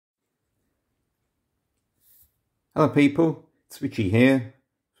Hello people, it's Richie here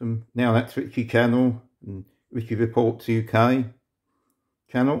from Now That's Richie channel and Richie Reports UK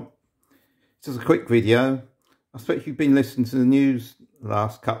channel. It's just a quick video. I suppose you've been listening to the news the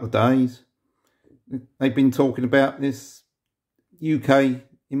last couple of days. They've been talking about this UK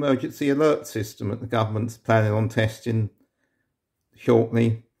emergency alert system that the government's planning on testing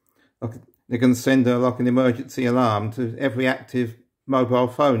shortly. They're going to send an emergency alarm to every active mobile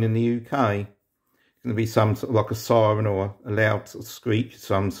phone in the UK. Going to be some sort of like a siren or a loud sort of screech of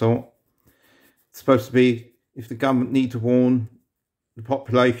some sort. It's supposed to be if the government need to warn the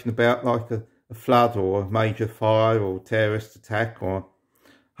population about like a flood or a major fire or terrorist attack or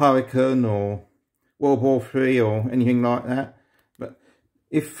hurricane or World War III or anything like that. But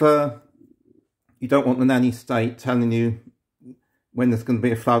if you don't want the nanny state telling you when there's going to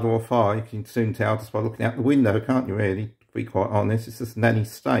be a flood or a fire, you can soon tell just by looking out the window, can't you really? To be quite honest, it's just nanny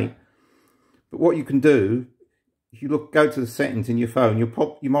state. But what you can do, if you go to the settings in your phone,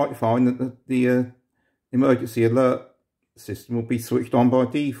 you might find that the emergency alert system will be switched on by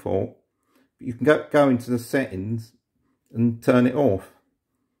default. But you can go into the settings and turn it off.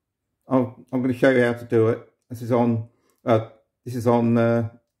 I'm going to show you how to do it. This is on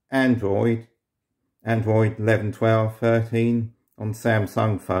Android 11, 12, 13 on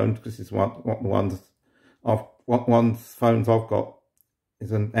Samsung phones, because this is what the phones I've got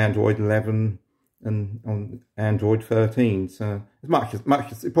is an Android 11 and on Android 13. So it'll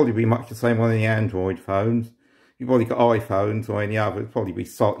probably be much the same on the Android phones. You've probably got iPhones or any other, it'll probably be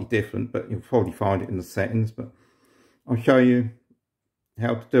slightly different, but you'll probably find it in the settings. But I'll show you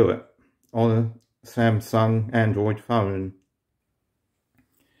how to do it on a Samsung Android phone.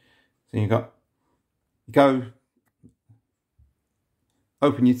 So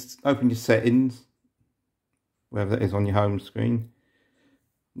open your settings, wherever that is on your home screen.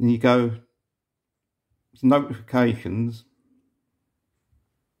 Then you go to notifications.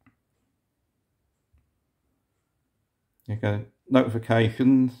 You go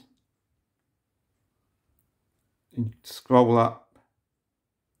notifications. And you scroll up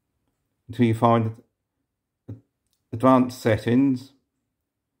until you find advanced settings.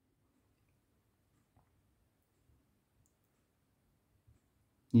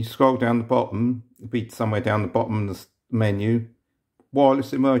 You scroll down the bottom, it'll be somewhere down the bottom of the menu.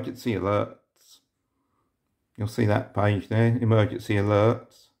 Wireless emergency alerts. You'll see that page there, emergency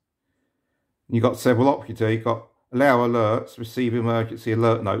alerts. You've got several options there. You've got allow alerts, receive emergency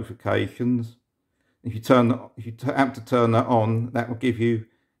alert notifications. If you have to turn that on, that will give you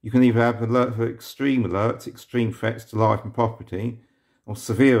can either have alert for extreme alerts, extreme threats to life and property, or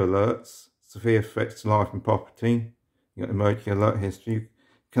severe alerts, severe threats to life and property. You've got emergency alert history. You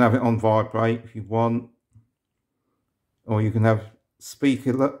can have it on vibrate if you want, or you can have speak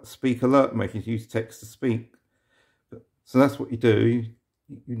alert messages, use text to speak. So that's what you do.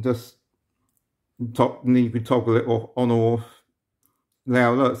 You can just you can toggle it on or off,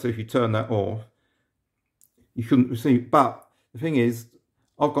 allow alerts. So if you turn that off, you shouldn't receive. But the thing is,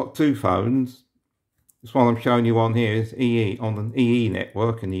 I've got two phones. This one I'm showing you on here is EE, on an EE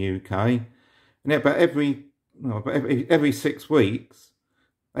network in the UK. And about every 6 weeks,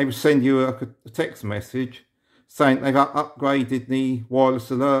 they will send you a text message saying they've upgraded the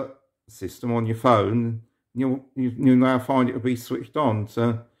wireless alert system on your phone. You'll now find it will be switched on.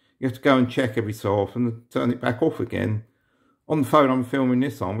 So you have to go and check every so often and turn it back off again. On the phone I'm filming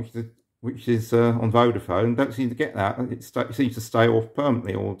this on, which is on Vodafone, don't seem to get that. It seems to stay off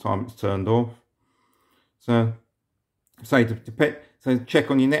permanently all the time it's turned off. So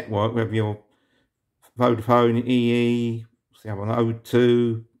check on your network, whether you're Vodafone, EE,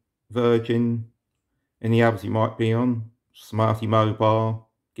 O2, Virgin, any others you might be on, Smarty Mobile,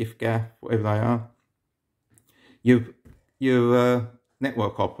 giffgaff, whatever they are. Your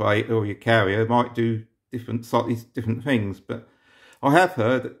network operator or your carrier might do slightly different things, but I have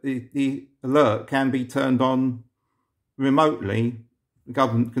heard that the alert can be turned on remotely. The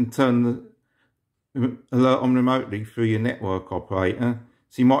government can turn the alert on remotely through your network operator,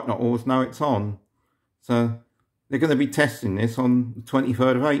 so you might not always know it's on. So they're going to be testing this on the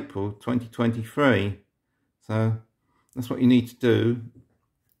 23rd of April 2023. So that's what you need to do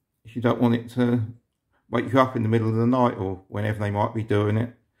if you don't want it to wake you up in the middle of the night or whenever they might be doing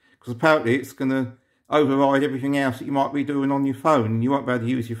it. Because apparently it's going to override everything else that you might be doing on your phone, and you won't be able to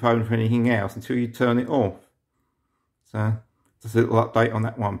use your phone for anything else until you turn it off. So just a little update on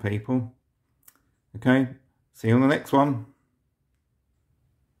that one, people. Okay, see you on the next one.